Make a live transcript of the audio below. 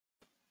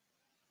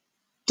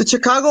The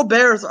Chicago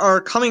Bears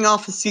are coming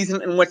off a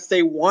season in which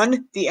they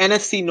won the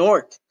NFC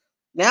North.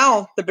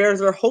 Now, the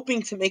Bears are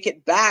hoping to make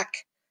it back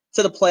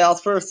to the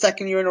playoffs for a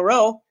second year in a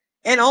row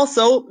and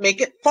also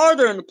make it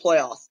farther in the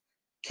playoffs.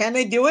 Can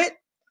they do it?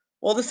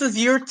 Well, this is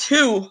year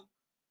two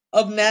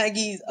of Matt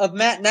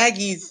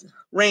Nagy's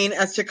reign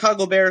as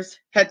Chicago Bears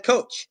head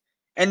coach.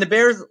 And the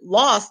Bears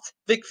lost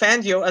Vic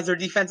Fangio as their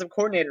defensive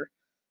coordinator.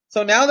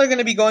 So now they're going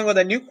to be going with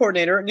a new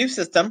coordinator, a new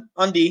system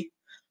on D,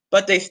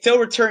 but they still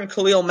return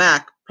Khalil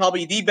Mack,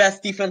 probably the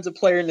best defensive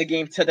player in the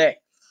game today.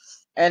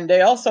 And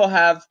they also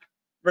have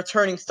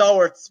returning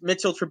stalwarts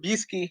Mitchell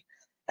Trubisky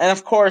and,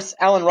 of course,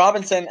 Allen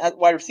Robinson at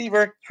wide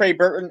receiver, Trey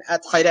Burton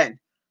at tight end.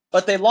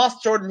 But they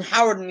lost Jordan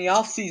Howard in the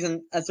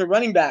offseason as their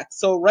running back.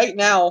 So right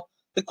now,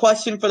 the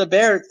question for the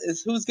Bears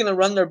is who's going to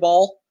run their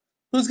ball?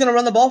 Who's going to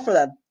run the ball for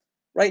them?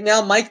 Right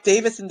now, Mike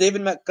Davis and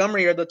David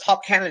Montgomery are the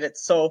top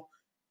candidates. So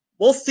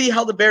we'll see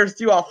how the Bears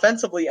do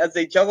offensively as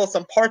they juggle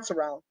some parts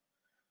around.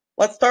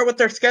 Let's start with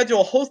their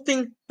schedule.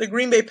 Hosting the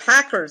Green Bay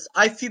Packers.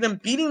 I see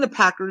them beating the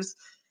Packers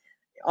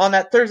on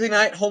that Thursday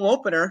night home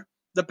opener.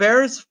 The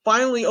Bears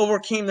finally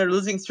overcame their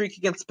losing streak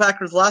against the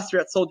Packers last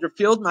year at Soldier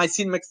Field, and I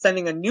see them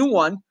extending a new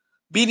one,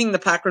 beating the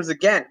Packers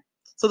again.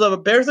 So the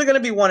Bears are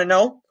going to be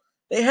 1-0.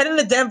 They head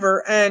into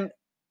Denver, and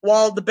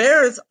while the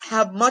Bears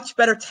have much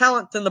better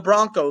talent than the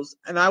Broncos,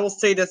 and I will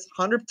say this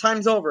 100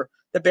 times over,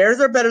 the Bears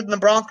are better than the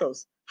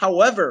Broncos.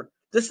 However,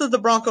 this is the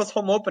Broncos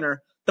home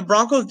opener. The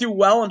Broncos do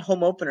well in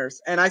home openers,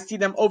 and I see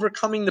them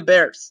overcoming the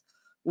Bears.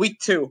 Week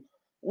 2.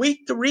 Week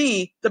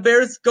 3, the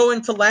Bears go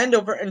into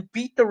Landover and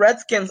beat the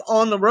Redskins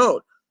on the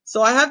road.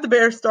 So I have the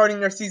Bears starting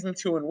their season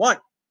 2-1.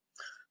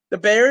 The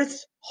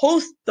Bears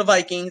host the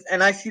Vikings,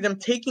 and I see them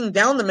taking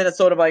down the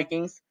Minnesota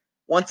Vikings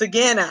once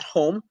again at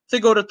home to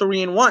go to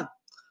 3-1.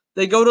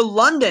 They go to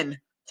London,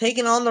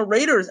 taking on the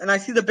Raiders, and I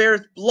see the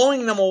Bears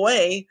blowing them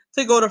away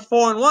to go to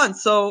 4-1.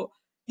 So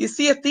you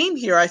see a theme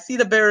here. I see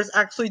the Bears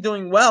actually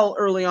doing well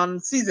early on in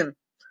the season.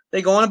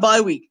 They go on a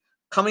bye week.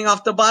 Coming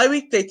off the bye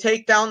week, they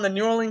take down the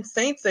New Orleans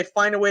Saints. They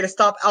find a way to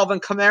stop Alvin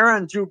Kamara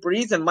and Drew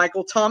Brees and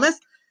Michael Thomas,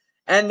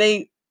 and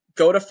they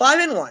go to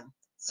 5-1.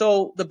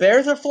 So the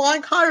Bears are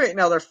flying high right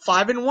now. They're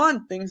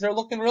 5-1. Things are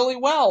looking really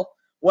well.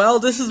 Well,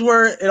 this is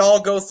where it all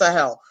goes to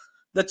hell.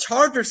 The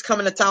Chargers come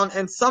into town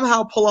and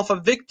somehow pull off a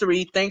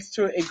victory thanks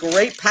to a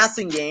great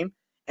passing game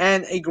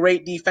and a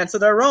great defense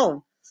of their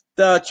own.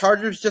 The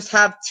Chargers just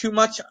have too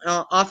much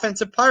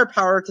offensive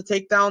firepower to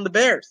take down the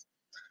Bears.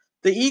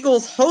 The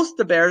Eagles host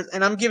the Bears,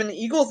 and I'm giving the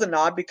Eagles a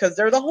nod because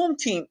they're the home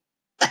team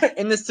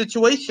in this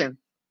situation.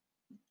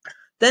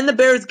 Then the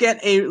Bears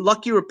get a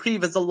lucky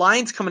reprieve as the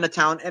Lions come into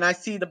town, and I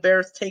see the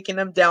Bears taking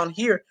them down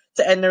here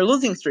to end their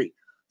losing streak.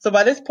 So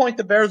by this point,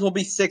 the Bears will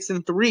be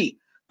 6-3.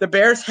 The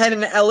Bears head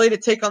into LA to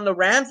take on the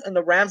Rams, and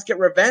the Rams get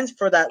revenge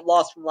for that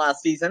loss from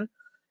last season,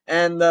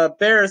 and the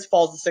Bears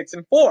falls to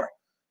 6-4.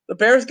 The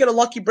Bears get a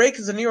lucky break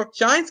as the New York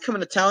Giants come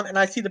into town, and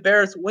I see the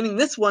Bears winning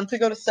this one to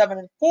go to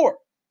 7-4.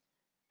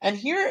 And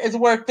here is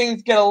where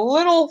things get a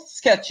little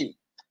sketchy.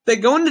 They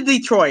go into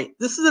Detroit.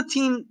 This is a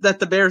team that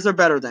the Bears are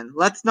better than.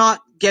 Let's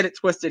not get it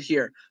twisted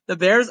here. The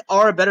Bears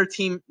are a better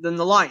team than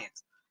the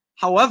Lions.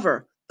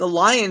 However, the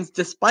Lions,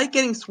 despite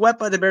getting swept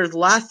by the Bears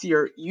last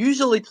year,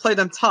 usually play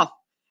them tough.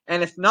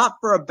 And if not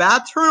for a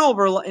bad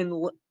turnover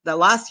in the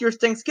last year's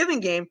Thanksgiving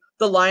game,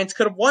 the Lions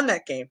could have won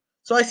that game.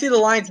 So I see the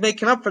Lions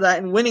making up for that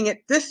and winning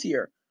it this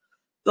year.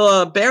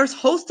 The Bears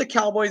host the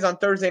Cowboys on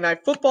Thursday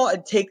Night Football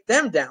and take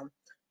them down.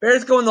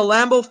 Bears go in the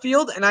Lambeau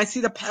Field, and I see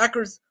the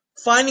Packers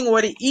finding a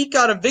way to eke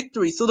out a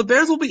victory. So the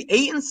Bears will be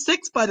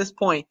 8-6 by this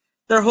point.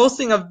 They're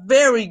hosting a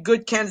very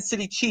good Kansas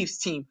City Chiefs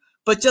team.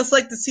 But just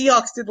like the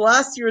Seahawks did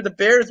last year, the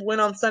Bears win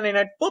on Sunday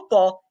Night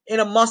Football in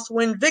a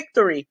must-win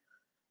victory.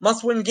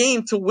 Must-win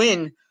game to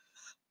win.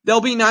 They'll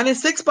be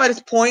 9-6 by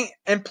this point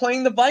and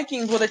playing the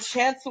Vikings with a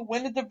chance to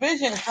win the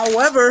division.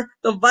 However,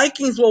 the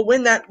Vikings will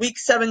win that Week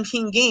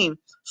 17 game.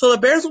 So the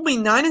Bears will be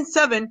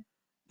 9-7.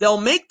 They'll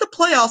make the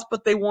playoffs,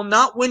 but they will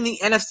not win the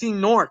NFC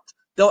North.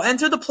 They'll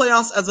enter the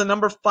playoffs as a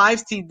number 5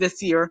 seed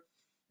this year,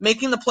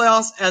 making the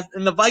playoffs,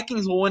 and the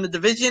Vikings will win the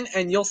division,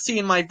 and you'll see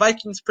in my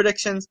Vikings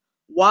predictions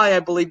why I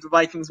believe the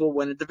Vikings will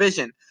win the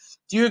division.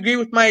 Do you agree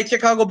with my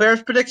Chicago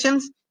Bears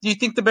predictions? Do you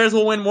think the Bears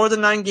will win more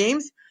than 9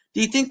 games?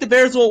 Do you think the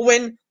Bears will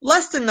win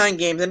less than 9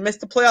 games and miss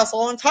the playoffs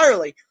all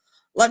entirely?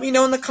 Let me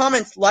know in the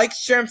comments. Like,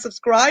 share, and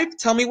subscribe.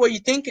 Tell me what you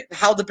think and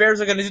how the Bears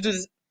are going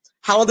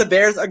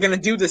to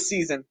do this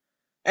season.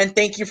 And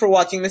thank you for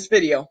watching this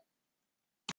video.